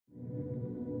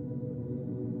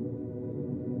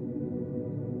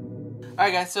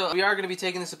Alright guys, so we are going to be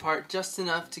taking this apart just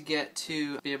enough to get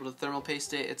to be able to thermal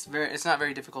paste it. It's not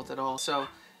very difficult at all. So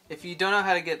if you don't know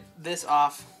how to get this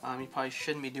off, you probably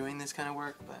shouldn't be doing this kind of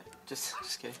work, but just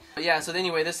kidding. But yeah, so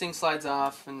anyway, this thing slides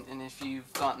off, and if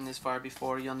you've gotten this far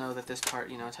before, you'll know that this part,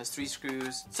 you know, it has 3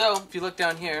 screws. So if you look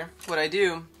down here, what I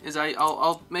do is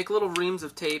I'll make little reams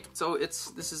of tape. So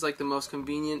this is like the most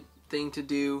convenient thing to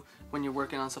do when you're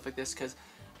working on stuff like this, because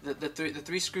the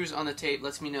three screws on the tape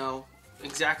lets me know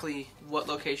exactly what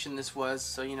location this was,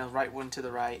 so you know, right one to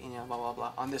the right, you know, blah blah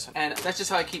blah on this one. And that's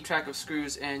just how I keep track of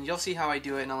screws, and you'll see how I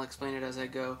do it, and I'll explain it as I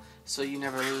go, so you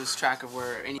never lose track of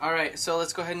where any. Alright, so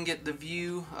let's go ahead and get the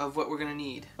view of what we're gonna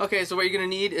need. Okay, so what you're gonna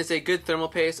need is a good thermal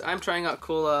paste. I'm trying out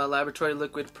Cool Laboratory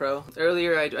Liquid Pro.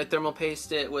 Earlier I thermal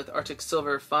pasted it with Arctic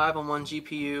Silver 5 on one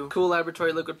GPU, Cool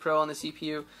Laboratory Liquid Pro on the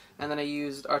CPU, and then I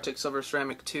used Arctic Silver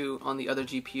Ceramic 2 on the other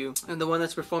GPU. And the one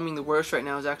that's performing the worst right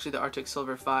now is actually the Arctic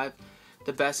Silver 5.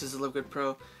 The best is the Liquid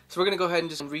Pro. So we're going to go ahead and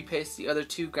just repaste the other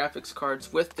 2 graphics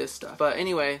cards with this stuff. But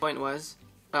anyway, the point was,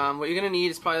 what you're going to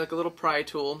need is probably like a little pry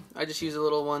tool. I just used a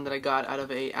little one that I got out of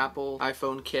a Apple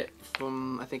iPhone kit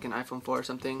from, I think, an iPhone 4 or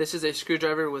something. This is a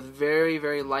screwdriver with very,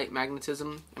 very light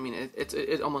magnetism. I mean,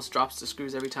 it almost drops the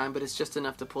screws every time, but it's just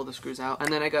enough to pull the screws out.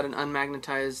 And then I got an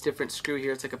unmagnetized different screw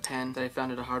here. It's like a pen that I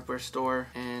found at a hardware store,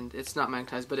 and it's not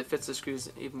magnetized, but it fits the screws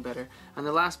even better. And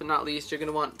then last but not least, you're going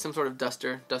to want some sort of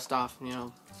duster, dust off, you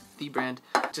know, the brand,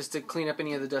 just to clean up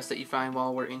any of the dust that you find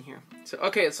while we're in here. So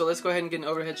okay, so let's go ahead and get an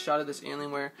overhead shot of this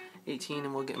Alienware 18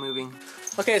 and we'll get moving.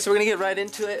 Okay, so we're gonna get right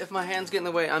into it. If my hands get in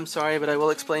the way, I'm sorry, but I will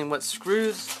explain what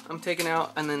screws I'm taking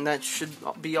out, and then that should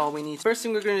be all we need. First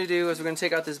thing we're gonna do is we're gonna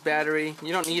take out this battery.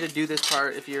 You don't need to do this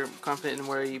part if you're confident in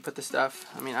where you put the stuff.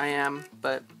 I mean, I am,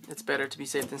 but it's better to be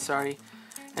safe than sorry.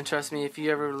 And trust me, if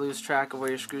you ever lose track of where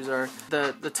your screws are,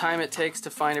 the time it takes to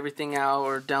find everything out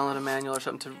or download a manual or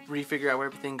something to refigure out where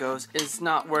everything goes is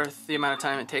not worth the amount of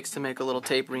time it takes to make a little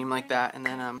tape ream like that and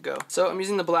then go. So I'm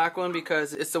using the black one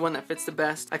because it's the one that fits the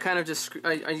best. I kind of just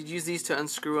I use these to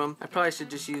unscrew them. I probably should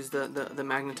just use the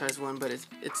magnetized one, but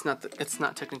it's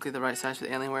not technically the right size for the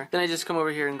Alienware. Then I just come over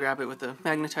here and grab it with the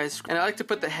magnetized screw. And I like to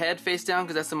put the head face down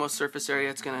because that's the most surface area.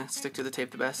 It's gonna stick to the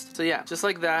tape the best. So yeah, just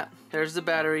like that. There's the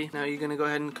battery. Now you're gonna go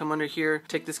ahead and come under here,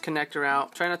 take this connector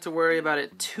out. Try not to worry about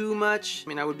it too much. I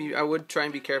mean, I would try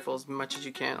and be careful as much as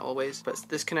you can always, but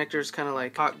this connector is kind of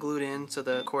like hot glued in so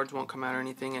the cords won't come out or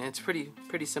anything, and it's pretty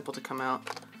simple to come out,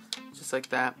 just like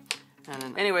that. And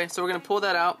then, anyway, so we're gonna pull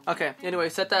that out. Okay, anyway,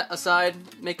 set that aside,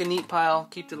 make a neat pile,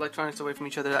 keep the electronics away from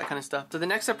each other, that kind of stuff. So the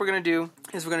next step we're gonna do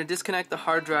is we're gonna disconnect the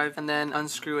hard drive and then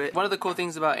unscrew it. One of the cool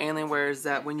things about Alienware is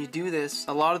that when you do this,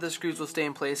 a lot of the screws will stay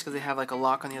in place because they have like a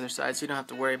lock on the other side, so you don't have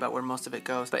to worry about where most of it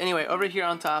goes. But anyway, over here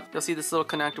on top, you'll see this little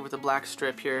connector with a black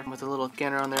strip here with a little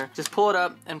scanner on there. Just pull it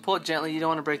up and pull it gently. You don't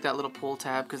want to break that little pull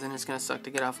tab because then it's gonna suck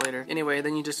to get off later. Anyway,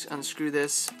 then you just unscrew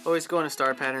this. Always go in a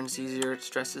star pattern, it's easier, it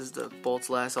stresses the bolts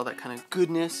less, all that kind of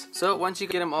goodness. So once you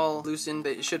get them all loosened,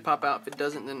 it should pop out. If it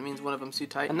doesn't, then it means one of them's too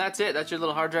tight. And that's it. That's your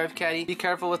little hard drive caddy. Be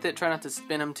careful with it. Try not to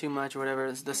spin them too much or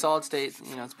whatever. The solid state,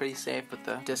 you know, it's pretty safe, but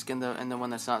the disc and the one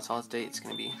that's not solid state, it's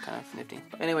going to be kind of nifty.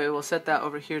 But anyway, we'll set that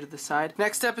over here to the side.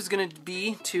 Next step is going to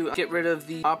be to get rid of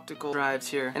the optical drives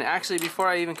here. And actually, before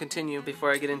I even continue,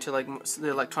 before I get into like the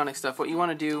electronic stuff, what you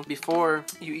want to do before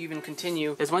you even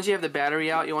continue is once you have the battery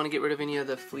out, you want to get rid of any of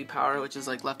the flea power, which is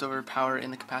like leftover power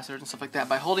in the capacitors and stuff like that,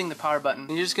 by holding the power button.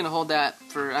 And you're just going to hold that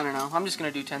for, I don't know, I'm just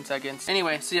going to do 10 seconds.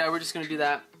 Anyway, so yeah, we're just going to do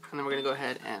that, and then we're going to go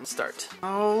ahead and start.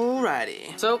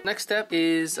 Alrighty. So, next step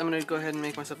is I'm going to go ahead and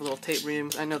make myself a little tape ream.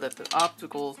 I know that the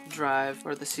optical drive,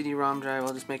 or the CD-ROM drive,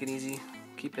 I'll just make it easy,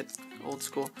 keep it old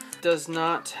school, does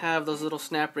not have those little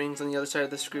snap rings on the other side of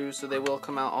the screws, so they will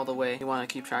come out all the way. You want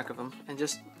to keep track of them. And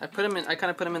just, I kind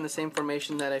of put them in the same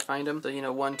formation that I find them. So, you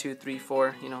know, 1, 2, 3,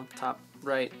 4, you know, top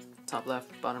right, top left,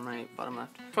 bottom right, bottom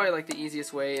left. Probably like the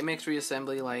easiest way. It makes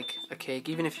reassembly like a cake.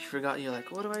 Even if you forgot, you're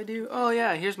like, what do I do? Oh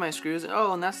yeah, here's my screws.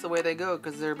 Oh, and that's the way they go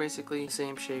because they're basically the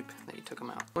same shape that you took them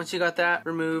out. Once you got that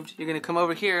removed, you're gonna come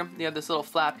over here. You have this little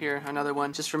flap here, another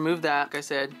one. Just remove that. Like I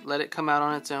said, let it come out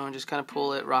on its own. Just kind of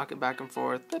pull it, rock it back and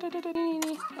forth.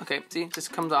 Okay, see, it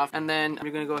just comes off. And then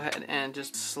you're gonna go ahead and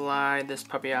just slide this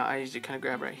puppy out. I usually kind of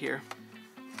grab right here.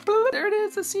 Boop, there it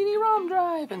is, the CD-ROM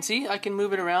drive. And see, I can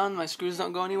move it around, my screws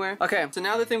don't go anywhere. Okay, so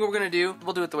now the thing we're gonna do,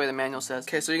 we'll do it the way the manual says.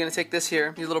 Okay, so you're gonna take this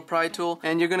here, your little pry tool,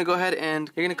 and you're gonna go ahead and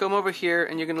you're gonna come over here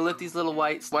and you're gonna lift these little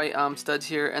white studs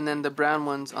here and then the brown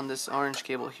ones on this orange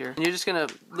cable here. And you're just gonna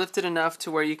lift it enough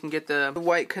to where you can get the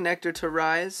white connector to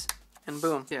rise, and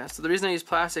boom. Yeah, so the reason I use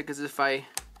plastic is if I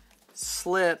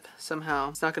slip somehow,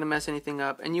 it's not going to mess anything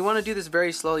up. And you want to do this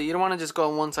very slowly. You don't want to just go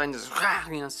on one side and just,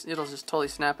 you know, it'll just totally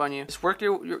snap on you. Just work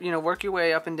your work your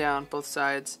way up and down both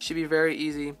sides. Should be very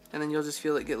easy, and then you'll just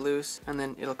feel it get loose, and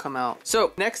then it'll come out.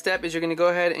 So next step is you're going to go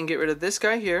ahead and get rid of this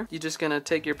guy here. You're just going to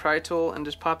take your pry tool and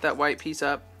just pop that white piece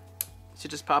up. So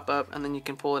just pop up, and then you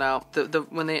can pull it out.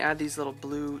 When they add these little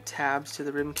blue tabs to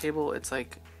the ribbon cable, it's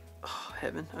like, oh,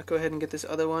 heaven. I'll go ahead and get this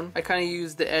other one. I kind of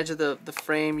use the edge of the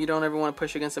frame. You don't ever want to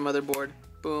push against the motherboard.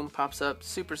 Boom, pops up.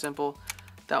 Super simple.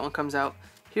 That one comes out.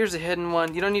 Here's a hidden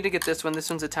one. You don't need to get this one. This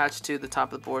one's attached to the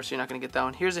top of the board, so you're not going to get that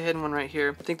one. Here's a hidden one right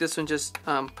here. I think this one just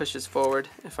pushes forward,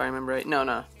 if I remember right.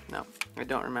 No, I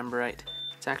don't remember right.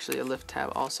 It's actually a lift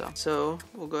tab also. So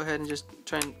we'll go ahead and just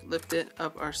try and lift it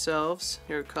up ourselves.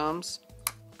 Here it comes.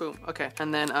 Boom. Okay,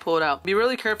 and then pull it out. Be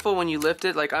really careful when you lift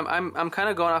it. Like I'm kind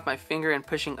of going off my finger and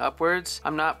pushing upwards.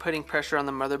 I'm not putting pressure on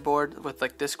the motherboard with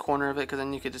like this corner of it, because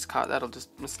then you could just caught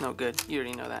it's no good. You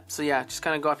already know that. So yeah, just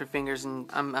kind of go off your fingers, and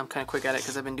I'm kind of quick at it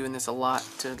because I've been doing this a lot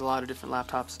to a lot of different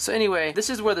laptops. So anyway,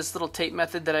 this is where this little tape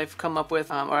method that I've come up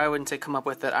with, or I wouldn't say come up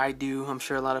with, that I do. I'm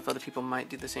sure a lot of other people might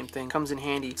do the same thing. Comes in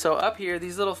handy. So up here,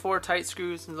 these little 4 tight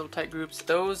screws and little tight groups,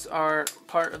 those are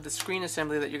part of the screen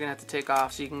assembly that you're gonna have to take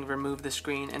off so you can remove the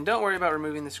screen. And don't worry about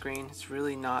removing the screen. It's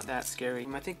really not that scary.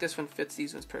 I think this one fits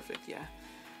these ones perfect, yeah.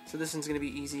 So this one's gonna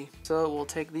be easy. So we'll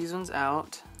take these ones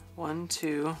out. 1,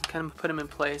 2, kind of put them in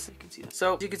place so you can see that.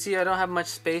 So as you can see, I don't have much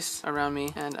space around me,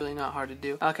 and really not hard to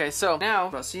do. Okay, so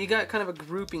now, so you got kind of a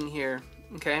grouping here.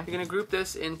 Okay, you're gonna group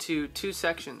this into 2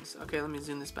 sections. Okay, let me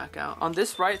zoom this back out. On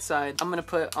this right side, I'm gonna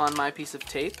put on my piece of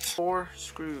tape 4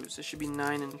 screws. There should be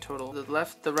 9 in total.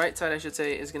 The right side, I should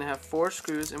say, is gonna have 4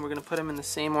 screws, and we're gonna put them in the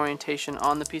same orientation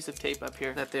on the piece of tape up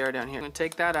here that they are down here. I'm gonna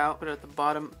take that out, put it at the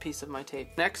bottom piece of my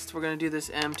tape. Next, we're gonna do this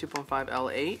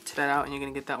M2.5L8. That out, and you're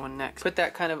gonna get that one next. Put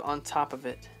that kind of on top of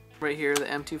it. Right here, the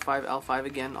M25L5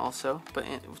 again also, but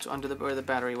under where the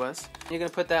battery was. You're gonna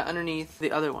put that underneath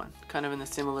the other one, kind of in a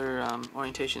similar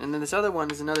orientation. And then this other one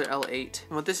is another L8.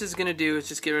 And what this is gonna do is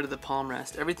just get rid of the palm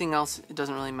rest. Everything else, it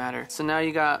doesn't really matter. So now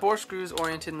you got 4 screws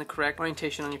oriented in the correct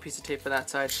orientation on your piece of tape for that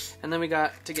side. And then we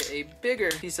got to get a bigger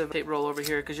piece of tape roll over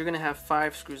here, because you're gonna have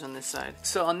 5 screws on this side.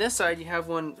 So on this side, you have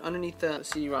one underneath the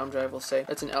CD-ROM drive, we'll say.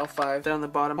 That's an L5. Then on the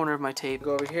bottom corner of my tape,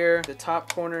 go over here, the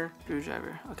top corner,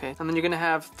 screwdriver. Okay, and then you're gonna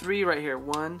have 3 right here.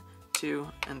 1, 2,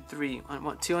 and 3.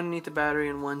 2 underneath the battery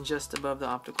and 1 just above the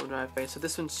optical drive. Okay, so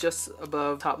this one's just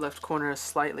above top left corner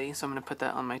slightly, so I'm going to put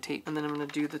that on my tape. And then I'm going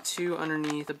to do the 2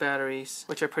 underneath the batteries,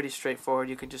 which are pretty straightforward.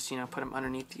 You could just, you know, put them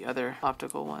underneath the other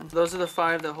optical one. Those are the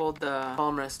 5 that hold the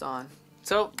palm rest on.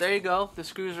 So there you go. The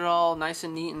screws are all nice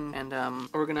and neat and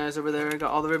organized over there. Got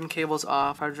all the ribbon cables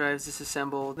off. Hard drives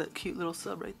disassembled. That cute little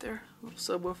sub right there. Little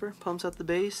subwoofer pumps out the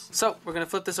bass. So we're gonna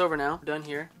flip this over now. We're done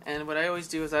here. And what I always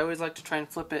do is I always like to try and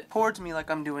flip it towards me like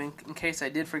I'm doing, in case I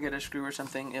did forget a screw or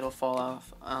something. It'll fall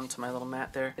off onto my little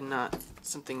mat there and not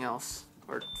something else,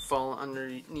 or fall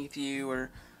underneath you or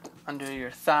under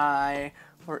your thigh,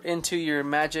 or into your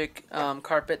magic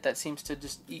carpet that seems to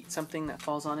just eat something that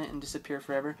falls on it and disappear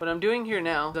forever. What I'm doing here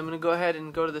now is I'm going to go ahead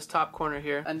and go to this top corner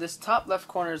here, and this top left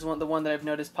corner is the one that I've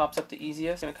noticed pops up the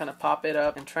easiest. I'm going to kind of pop it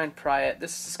up and try and pry it.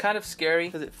 This is kind of scary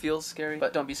because it feels scary,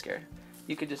 but don't be scared.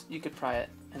 You could pry it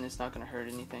and it's not going to hurt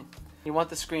anything. You want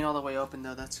the screen all the way open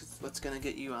though. That's what's going to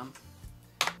get you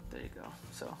there you go.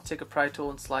 So take a pry tool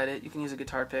and slide it. You can use a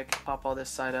guitar pick. Pop all this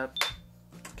side up.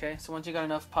 Okay, so once you got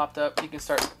enough popped up, you can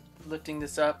start lifting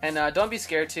this up. And don't be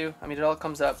scared too. I mean, it all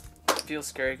comes up. It feels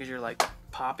scary because you're like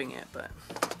popping it, but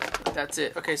that's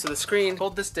it. Okay, so the screen,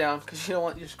 hold this down because you don't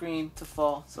want your screen to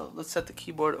fall. So let's set the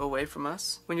keyboard away from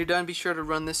us. When you're done, be sure to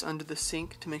run this under the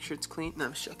sink to make sure it's clean. No,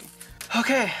 I'm just joking.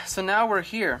 Okay, so now we're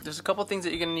here. There's a couple things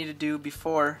that you're gonna need to do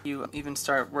before you even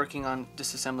start working on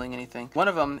disassembling anything. One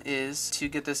of them is to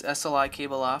get this SLI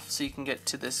cable off so you can get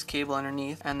to this cable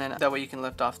underneath, and then that way you can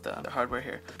lift off the hardware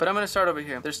here. But I'm gonna start over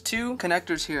here. There's 2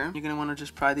 connectors here. You're gonna wanna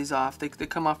just pry these off. They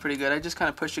come off pretty good. I just kind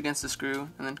of push against the screw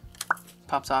and then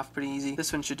pops off pretty easy.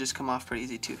 This one should just come off pretty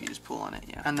easy too if you just pull on it,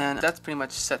 yeah. And then that's pretty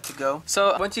much set to go.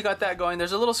 So once you got that going,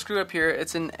 there's a little screw up here.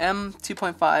 It's an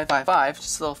M2.5,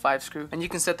 just a little 5 screw, and you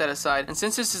can set that aside. And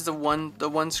since this is the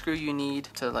one screw you need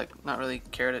to like not really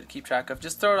care to keep track of,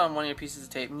 just throw it on one of your pieces of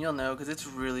tape and you'll know because it's a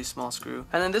really small screw.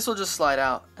 And then this will just slide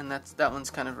out, and that one's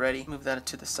kind of ready. Move that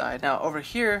to the side. Now over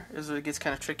here is where it gets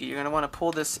kind of tricky. You're gonna want to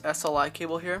pull this SLI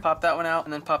cable here, pop that one out,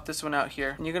 and then pop this one out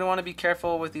here. And you're gonna want to be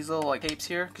careful with these little like tapes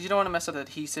here because you don't want to mess up the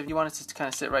adhesive. You want it to kind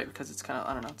of sit right because it's kind of,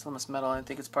 I don't know, it's almost metal. I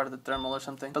think it's part of the thermal or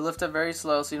something. But lift up very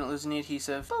slow so you don't lose any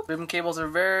adhesive. Boop. Ribbon cables are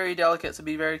very delicate, so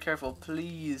be very careful,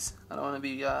 please. I don't want to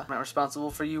be not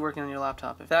responsible for you working on your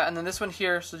laptop. If that, and then this one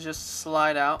here, so just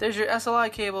slide out. There's your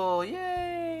SLI cable,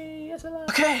 yay!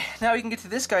 Okay, now we can get to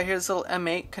this guy here, this little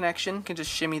M8 connection. You can just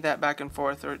shimmy that back and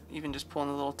forth, or even just pull in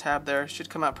the little tab there. Should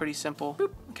come out pretty simple.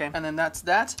 Boop. Okay, and then that's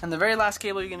that. And the very last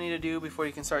cable you're gonna need to do before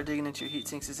you can start digging into your heat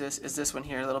sinks is this one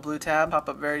here, a little blue tab. Pop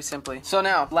up very simply. So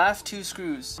now, last 2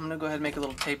 screws. I'm gonna go ahead and make a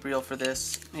little tape reel for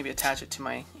this. Maybe attach it to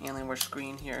my Alienware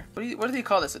screen here. What do they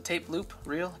call this? A tape loop?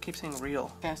 Reel? I keep saying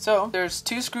reel. Okay, so there's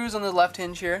 2 screws on the left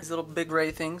hinge here. These little big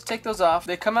ray things. Take those off.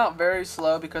 They come out very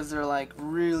slow because they're like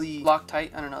really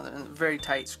Loctite. I don't know, they're very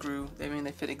tight screw. I mean,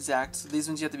 they fit exact. So these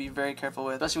ones you have to be very careful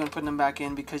with, especially when putting them back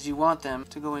in, because you want them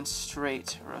to go in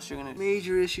straight, or else you're gonna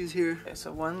major issues here. Okay,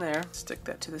 so one there. Stick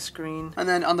that to the screen, and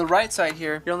then on the right side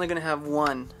here, you're only gonna have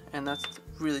one, and that's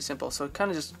really simple. So kind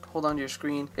of just hold on to your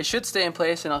screen. It should stay in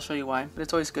place, and I'll show you why. But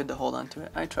it's always good to hold on to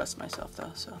it. I trust myself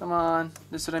though. So come on.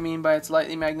 This is what I mean by it's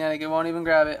lightly magnetic. It won't even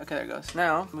grab it. Okay, there it goes.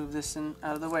 Now move this in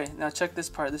out of the way. Now check this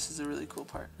part. This is a really cool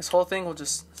part. This whole thing will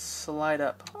just slide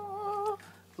up.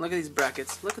 Look at these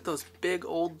brackets. Look at those big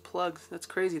old plugs. That's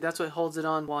crazy. That's what holds it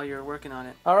on while you're working on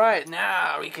it. Alright,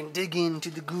 now we can dig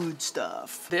into the good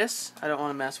stuff. This, I don't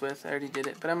want to mess with. I already did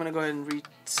it. But I'm going to go ahead and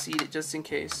reseat it just in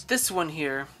case. This one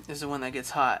here is the one that gets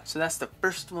hot. So that's the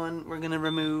first one we're going to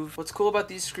remove. What's cool about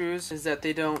these screws is that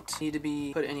they don't need to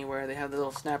be put anywhere. They have the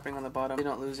little snap ring on the bottom. They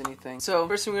don't lose anything. So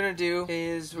first thing we're going to do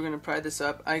is we're going to pry this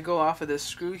up. I go off of this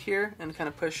screw here and kind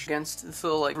of push against this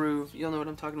little like groove. You'll know what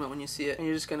I'm talking about when you see it. And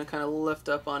you're just going to kind of lift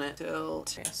up on it.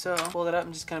 Okay, so pull it up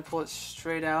and just kind of pull it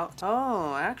straight out.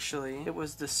 Oh, actually, it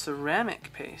was the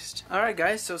ceramic paste. Alright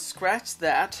guys, so scratch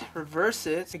that, reverse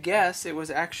it. I guess it was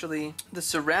actually the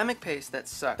ceramic paste that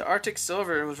sucked. The Arctic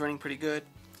Silver was running pretty good,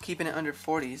 keeping it under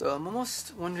 40s. So I'm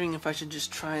almost wondering if I should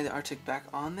just try the Arctic back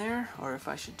on there, or if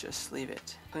I should just leave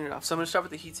it. Clean it off. So I'm going to start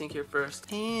with the heatsink here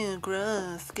first. Ew,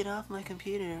 gross. Get off my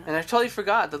computer. And I totally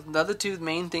forgot. The other 2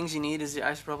 main things you need is the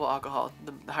isopropyl alcohol.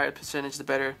 The higher percentage, the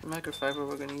better. The microfiber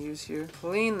we're going to use here.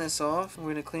 Clean this off. We're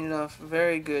going to clean it off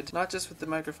very good. Not just with the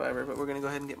microfiber, but we're going to go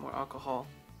ahead and get more alcohol.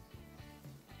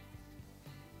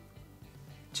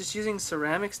 Just using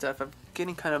ceramic stuff, I'm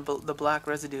getting kind of the black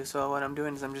residue, so what I'm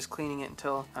doing is I'm just cleaning it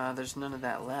until there's none of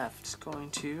that left. Just going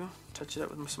to touch it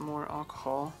up with some more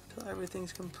alcohol until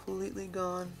everything's completely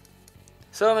gone.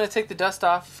 So I'm going to take the dust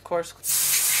off, of course.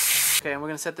 Okay, and we're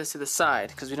going to set this to the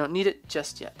side because we don't need it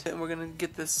just yet. And we're going to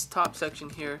get this top section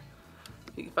here.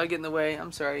 If I get in the way,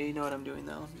 I'm sorry, you know what I'm doing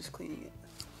though. I'm just cleaning it.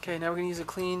 Okay, now we're going to use a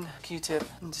clean Q-tip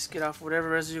and just get off whatever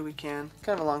residue we can.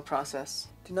 Kind of a long process.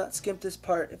 Do not skimp this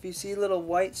part. If you see little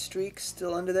white streaks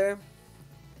still under there,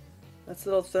 that's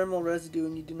little thermal residue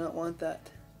and you do not want that.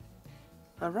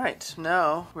 Alright,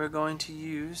 now we're going to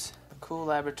use a Cool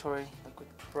Laboratory Liquid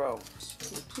Pro.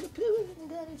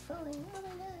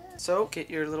 So, get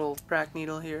your little crack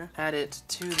needle here, add it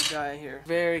to the guy here.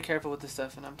 Very careful with this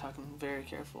stuff, and I'm talking very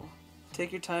careful.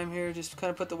 Take your time here, just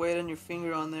kind of put the weight on your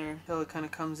finger on there until it kind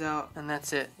of comes out, and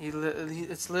that's it.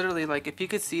 It's literally like, if you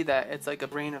could see that, it's like a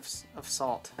grain of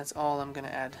salt. That's all I'm going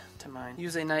to add to mine.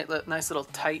 Use a nice little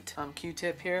tight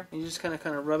Q-tip here. You just kind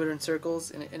of rub it in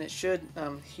circles, and it should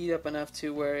heat up enough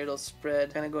to where it'll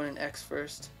spread. Kind of go in an X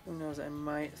first. Who knows, I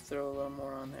might throw a little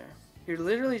more on there. You're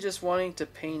literally just wanting to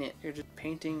paint it. You're just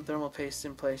painting thermal paste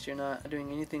in place. You're not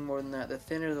doing anything more than that. The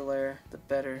thinner the layer, the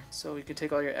better. So you could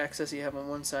take all your excess you have on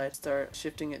one side, start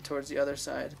shifting it towards the other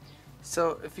side.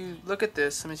 So if you look at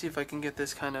this, let me see if I can get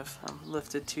this kind of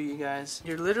lifted to you guys.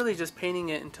 You're literally just painting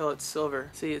it until it's silver.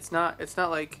 See, it's not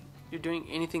like you're doing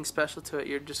anything special to it.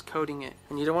 You're just coating it,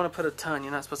 and you don't want to put a ton.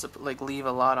 You're not supposed to like leave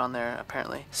a lot on there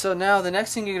apparently. So now the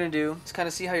next thing you're gonna do is kind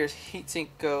of see how your heatsink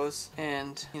goes,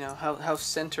 and you know how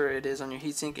center it is on your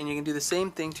heatsink, and you can do the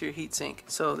same thing to your heatsink.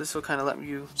 So this will kind of let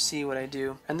you see what I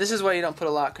do. And this is why you don't put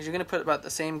a lot, because you're gonna put about the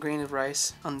same grain of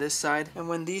rice on this side, and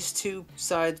when these 2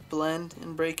 sides blend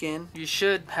and break in, you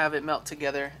should have it melt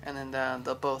together, and then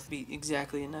they'll both be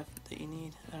exactly enough that you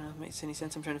need. I don't know if it makes any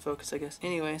sense. I'm trying to focus, I guess.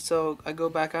 Anyway, so I go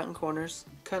back out in corners,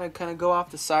 kind of go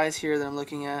off the size here that I'm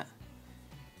looking at,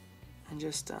 and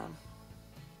just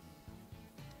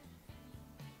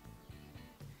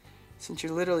since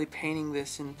you're literally painting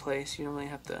this in place, you don't really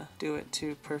have to do it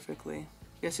too perfectly.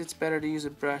 I guess it's better to use a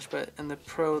brush, but in the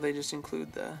Pro they just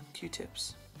include the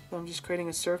Q-tips. So I'm just creating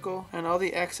a circle, and all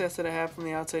the excess that I have from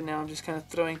the outside now I'm just kind of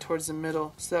throwing towards the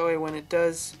middle, so that way when it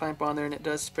does clamp on there and it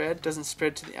does spread, it doesn't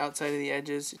spread to the outside of the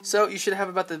edges. So you should have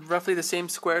about roughly the same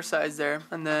square size there,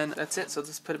 and then that's it. So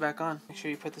just put it back on. Make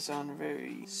sure you put this on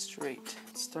very straight.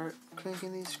 Start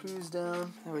cranking these screws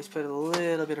down. I always put a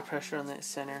little bit of pressure on the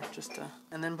center, just to,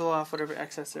 and then blow off whatever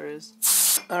excess there is.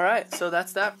 Alright, so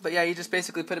that's that. But yeah, you just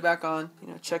basically put it back on, you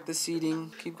know, check the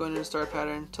seating, keep going in a star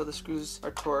pattern until the screws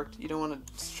are torqued. You don't want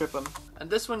to strip them. And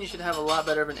this one you should have a lot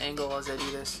better of an angle as I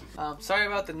do this. Sorry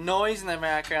about the noise in the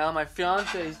background. My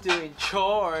fiance is doing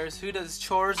chores. Who does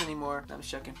chores anymore? I'm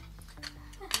just checking.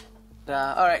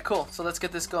 Alright, cool. So let's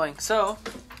get this going. So,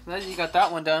 now that you got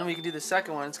that one done, we can do the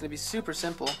second one. It's going to be super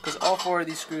simple because all 4 of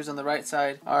these screws on the right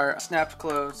side are snapped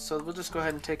closed. So we'll just go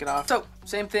ahead and take it off. So,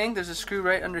 same thing. There's a screw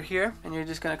right under here, and you're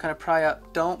just going to kind of pry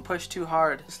up. Don't push too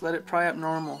hard. Just let it pry up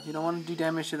normal. You don't want to do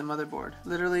damage to the motherboard.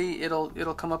 Literally, it'll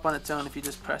come up on its own if you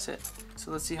just press it. So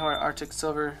let's see how our Arctic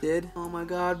Silver did. Oh my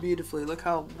god, beautifully. Look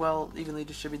how well evenly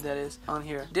distributed that is on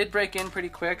here. Did break in pretty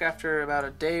quick after about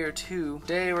a day or two.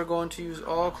 Today we're going to use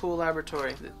all Cool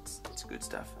Laboratory. It's good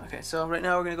stuff. Okay, so right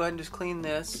now we're going to go ahead and just clean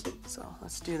this. So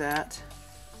let's do that.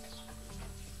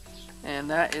 And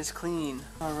that is clean.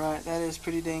 Alright, that is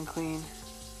pretty dang clean.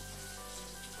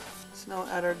 So now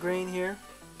we'll add our grain here.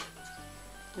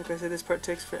 Like I said, this part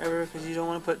takes forever because you don't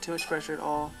want to put too much pressure at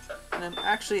all. And I'm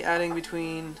actually adding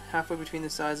halfway between the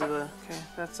size of a, okay,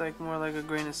 that's like more like a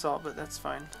grain of salt, but that's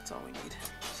fine. That's all we need.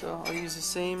 So I'll use the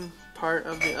same part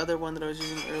of the other one that I was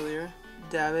using earlier.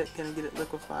 Dab it, gonna get it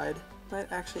liquefied.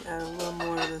 Might actually add a little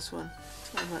more to this one.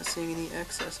 So I'm not seeing any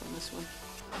excess on this one.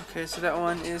 Okay, so that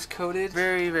one is coated.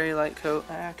 Very, very light coat.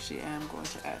 I actually am going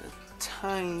to add a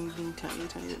tiny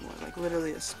bit more, like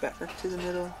literally a speck to the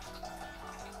middle.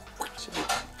 Should be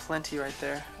plenty right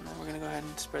there. And then we're going to go ahead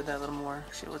and spread that a little more.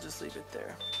 Actually, we'll just leave it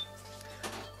there.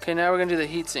 Okay, now we're going to do the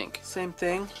heatsink. Same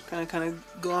thing. Kind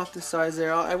of go off the sides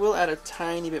there. I will add a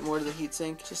tiny bit more to the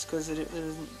heatsink just because it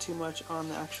isn't too much on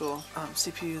the actual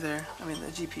CPU there. I mean the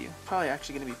GPU. Probably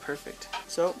actually going to be perfect.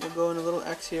 So we'll go in a little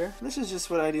X here. This is just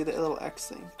what I do, the little X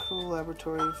thing. Cool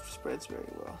Laboratory spreads very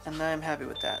well. And I'm happy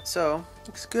with that. So,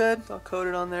 looks good. It's all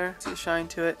coated on there. See a shine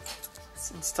to it. Let's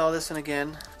install this one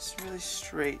again. It's really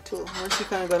straight. Cool. Once you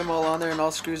kind of got them all on there and all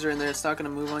screws are in there, it's not going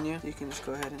to move on you. You can just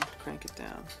go ahead and crank it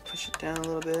down. Push it down a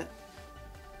little bit.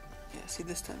 Yeah, see,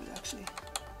 this time it actually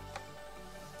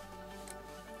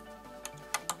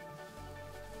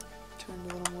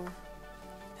turned a little more.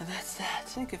 And that's that. I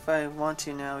think if I want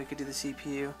to now, we could do the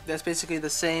CPU. That's basically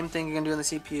the same thing you're going to do on the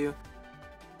CPU.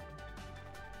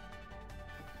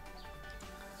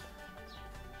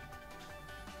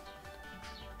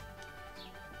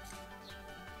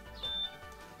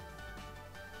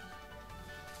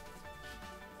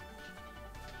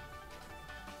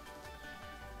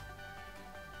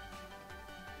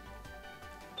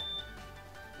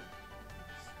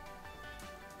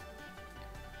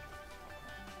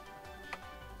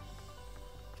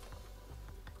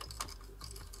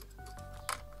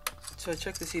 So I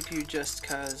checked the CPU just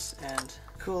cause, and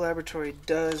Cool Laboratory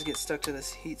does get stuck to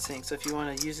this heatsink, so if you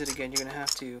want to use it again, you're going to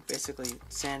have to basically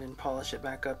sand and polish it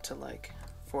back up to like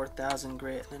 4000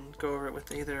 grit, and then go over it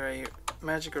with either a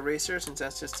magic eraser, since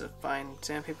that's just a fine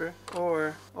sandpaper,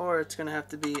 or it's going to have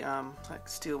to be like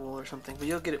steel wool or something, but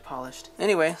you'll get it polished.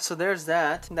 Anyway, so there's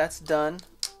that. That's done.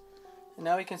 And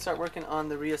now we can start working on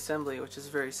the reassembly, which is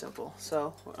very simple.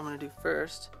 So what I'm going to do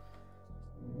first